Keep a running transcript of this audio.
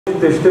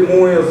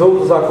testemunhas ou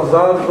dos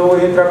acusados ou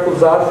entre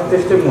acusados e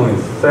testemunhas,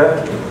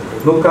 certo?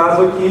 No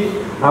caso aqui,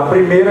 a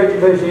primeira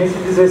divergência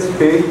diz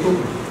respeito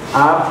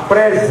à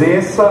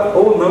presença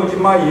ou não de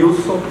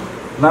Maílson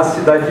na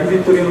cidade de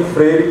Vitorino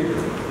Freire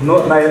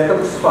na época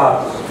dos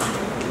fatos.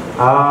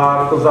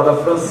 A acusada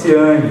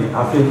Franciane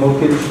afirmou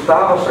que ele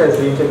estava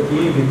presente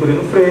aqui em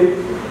Vitorino Freire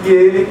e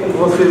ele,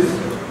 como vocês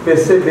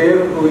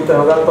perceberam no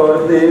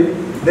interrogatório dele,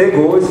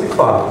 negou esse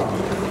fato.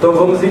 Então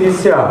vamos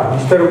iniciar. O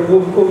Ministério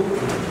Público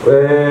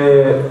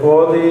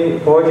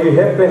pode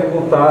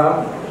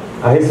reperguntar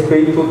a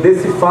respeito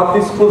desse fato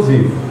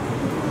exclusivo.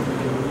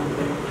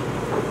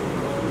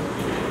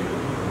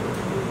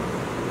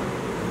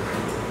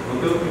 Não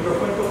tem outro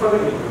microfone para fazer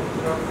aqui.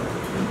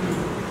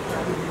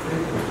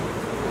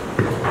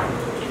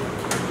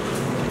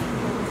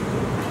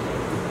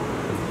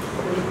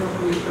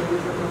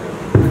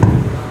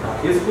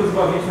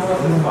 Exclusivamente em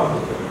relação a esse fato.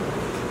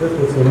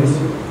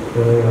 Excelência,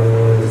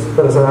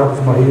 empresários,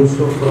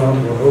 Maílson,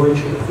 boa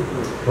noite.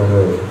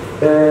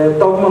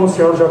 Tal como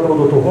anunciado já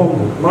pelo Dr.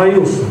 Romulo,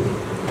 Maílson,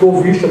 tu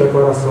ouviste a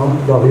declaração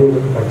da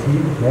LEIA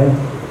aqui, né?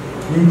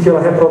 E que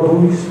ela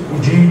reproduz e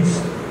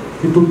diz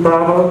que tu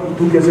estava e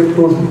tu que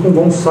executou junto com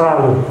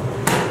Gonçalo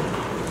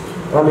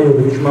a LEIA,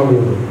 a vítima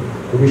LEIA.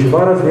 Eu vi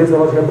várias vezes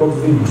elas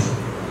reproduzindo isso.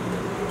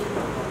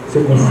 Você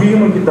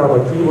confirma que estava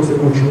aqui, você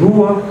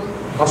continua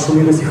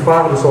assumindo esse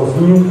fardo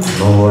sozinho,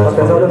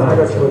 apesar das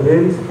negativas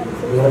deles,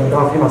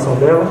 da afirmação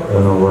dela? Eu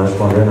não vou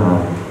responder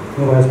nada.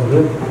 Não vai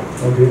responder?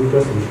 Não creio que tu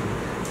assiste.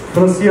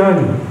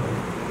 Franciane,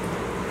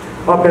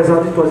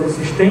 apesar de tuas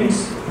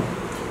insistentes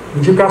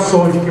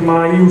indicações de que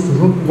Maílson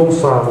junto com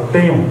Gonçalo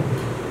tenham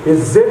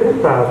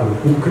executado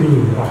o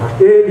crime,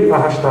 ele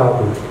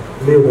arrastado,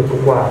 Leuda para o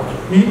quarto,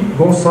 e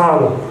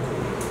Gonçalo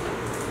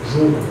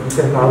junto,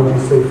 internado de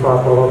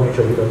ceifar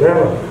provavelmente a vida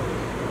dela,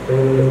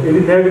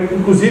 ele nega,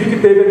 inclusive, que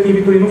teve aqui em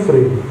Vitorino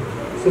Freire.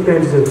 Você tem a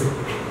dizer?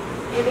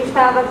 Ele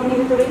estava aqui em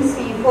Vitorino,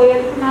 sim. Foi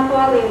ele que matou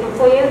a Leuda.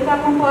 Foi ele que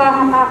apontou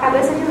a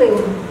cabeça de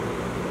Leuda.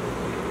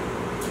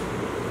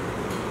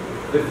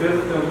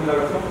 Defesa, tem alguma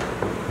indagação?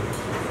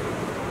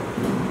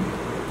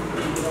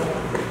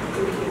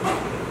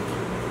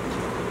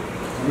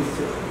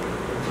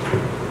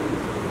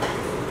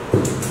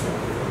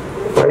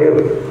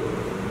 Maílson.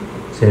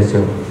 Sim,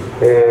 senhor.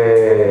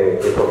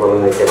 Eu estou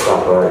falando aqui é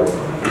Carvalho.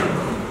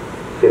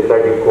 Você está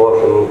de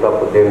costas, não está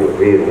podendo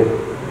ver, né?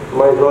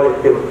 Mas olha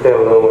pelo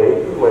telão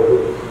aí, mas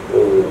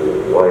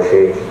o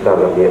agente está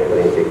na minha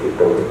frente aqui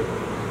também.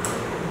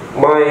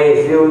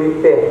 Mas eu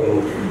lhe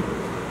pergunto,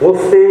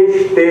 você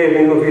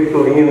esteve no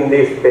Vitorino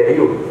nesse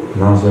período?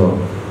 Não, senhor.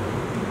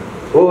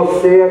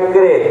 Você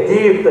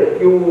acredita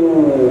que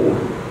o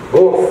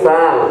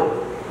Gonçalo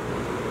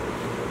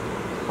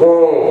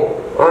com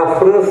a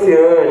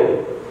Franciane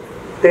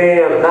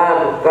tenha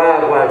dado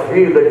cabo à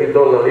vida de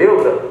Dona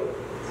Leuda?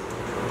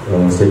 Eu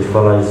não sei te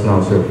falar isso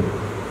não, senhor.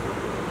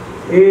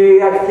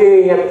 E a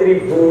quem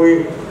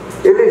atribui?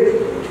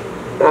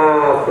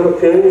 A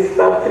Franciane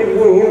está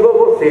atribuindo a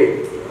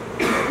você.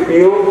 E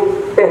eu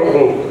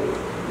pergunto,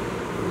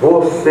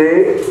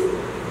 você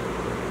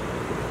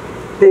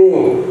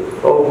tem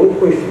algum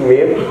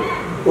conhecimento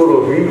por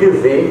ouvir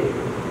dizer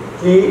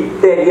que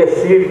teria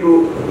sido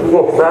o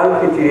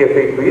Gonçalo que teria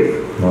feito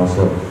isso? Não,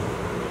 senhor.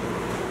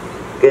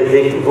 Quer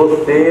dizer que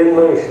você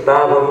não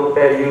estava no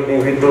período em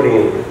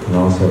Vitorino.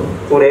 Não, senhor.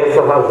 Por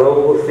essa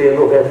razão você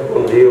não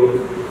respondeu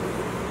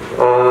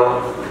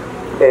a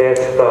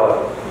esta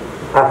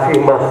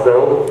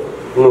afirmação,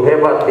 não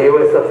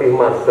rebateu essa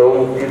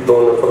afirmação de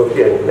Dona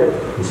Franciane, né?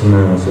 Isso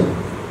mesmo, senhor.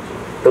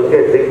 Então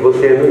quer dizer que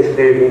você não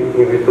esteve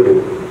em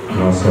Vitorino.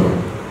 Não, senhor.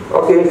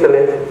 Ok,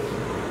 excelente.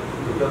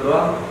 Doutor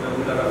Eduardo, tem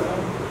alguma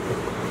indagação?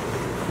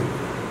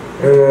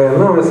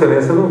 Não,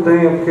 excelência, não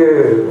tenho,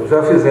 porque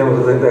já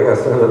fizemos as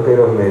indagações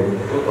anteriormente.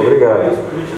 Okay. Obrigado.